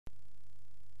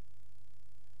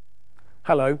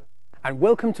Hello, and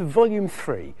welcome to Volume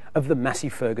 3 of the Massey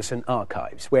Ferguson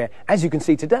Archives, where, as you can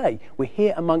see today, we're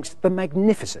here amongst the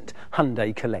magnificent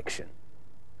Hyundai collection.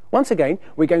 Once again,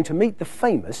 we're going to meet the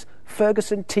famous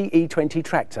Ferguson TE20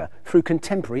 tractor through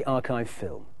contemporary archive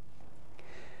film.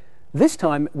 This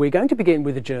time, we're going to begin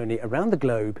with a journey around the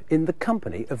globe in the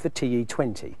company of the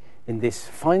TE20, in this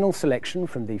final selection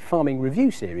from the Farming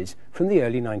Review series from the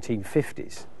early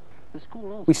 1950s.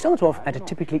 We start off at a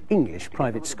typically English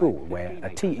private school where a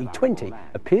TE20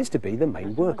 appears to be the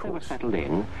main workhorse. As they were settled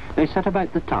in, they set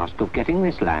about the task of getting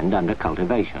this land under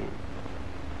cultivation.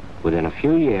 Within a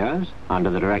few years, under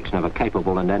the direction of a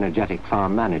capable and energetic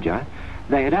farm manager,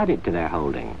 they had added to their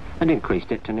holding and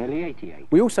increased it to nearly 88.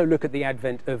 We also look at the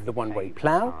advent of the one-way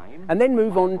plough and then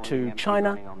move on to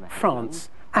China, France,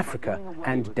 Africa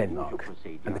and Denmark.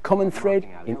 And the common thread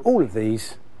in all of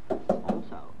these,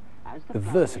 the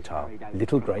versatile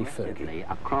Little Grey Fergie.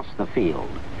 Across the field,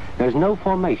 there's no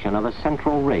formation of a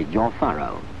central ridge or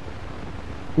furrow.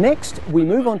 Next, we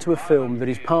move on to a film that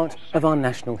is part of our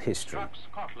national history.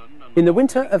 In the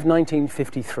winter of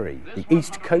 1953, the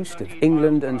east coast of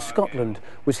England and Scotland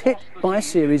was hit by a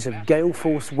series of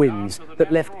gale-force winds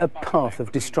that left a path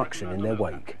of destruction in their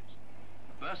wake.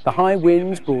 The high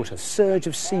winds brought a surge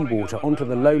of seawater onto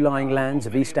the low-lying lands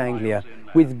of East Anglia,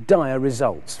 with dire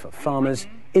results for farmers,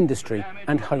 industry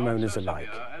and homeowners alike.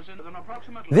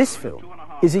 This film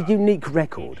is a unique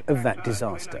record of that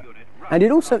disaster, and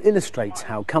it also illustrates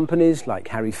how companies like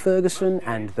Harry Ferguson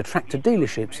and the tractor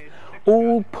dealerships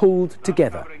all pulled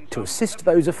together to assist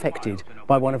those affected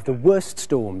by one of the worst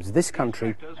storms this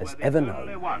country has ever known.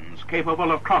 The only ones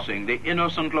capable of crossing the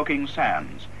innocent-looking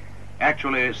sands.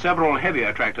 Actually, several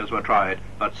heavier tractors were tried,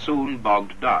 but soon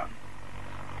bogged down.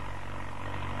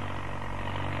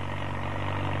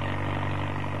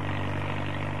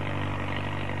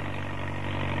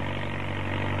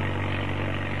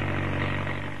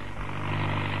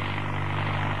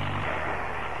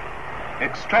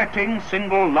 Extracting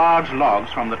single large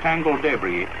logs from the tangled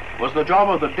debris was the job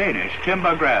of the Danish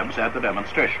timber grabs at the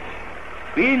demonstration.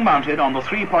 Being mounted on the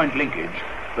three-point linkage,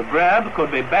 the grab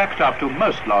could be backed up to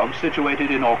most logs situated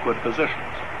in awkward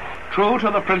positions. True to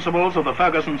the principles of the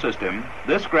Ferguson system,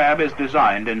 this grab is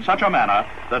designed in such a manner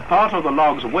that part of the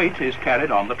log's weight is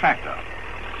carried on the tractor.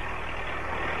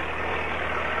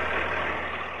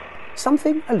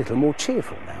 Something a little more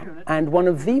cheerful now, and one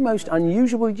of the most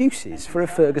unusual uses for a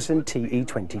Ferguson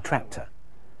TE20 tractor.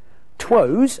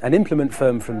 Twose, an implement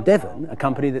firm from Devon, a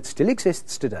company that still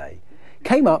exists today,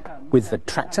 came up with the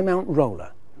tractor mount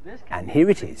roller. And here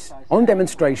it is, on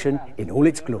demonstration in all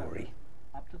its glory.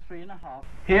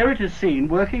 Here it is seen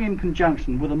working in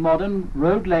conjunction with a modern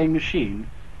road-laying machine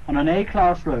on an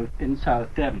A-class road in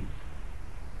South Devon.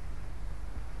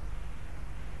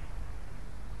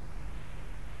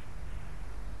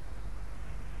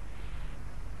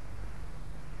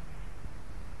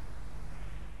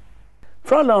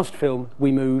 For our last film, we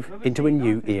move into a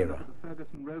new era.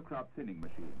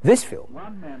 This film,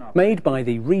 made by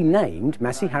the renamed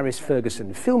Massey Harris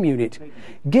Ferguson Film Unit,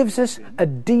 gives us a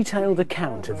detailed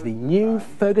account of the new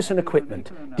Ferguson equipment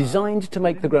designed to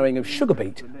make the growing of sugar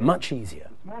beet much easier.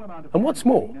 And what's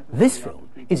more, this film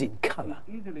is in colour.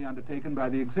 Easily undertaken by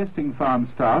the existing farm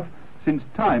staff, since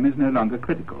time is no longer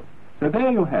critical. So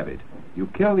there you have it. You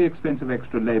kill the expense of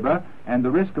extra labour and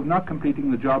the risk of not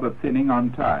completing the job of thinning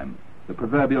on time. The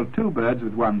proverbial two birds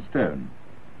with one stone.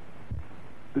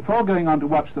 Before going on to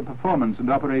watch the performance and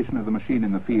operation of the machine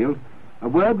in the field, a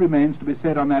word remains to be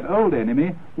said on that old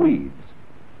enemy, weeds.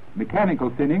 Mechanical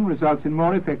thinning results in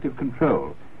more effective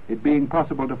control, it being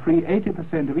possible to free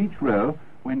 80% of each row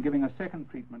when giving a second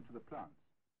treatment to the plant.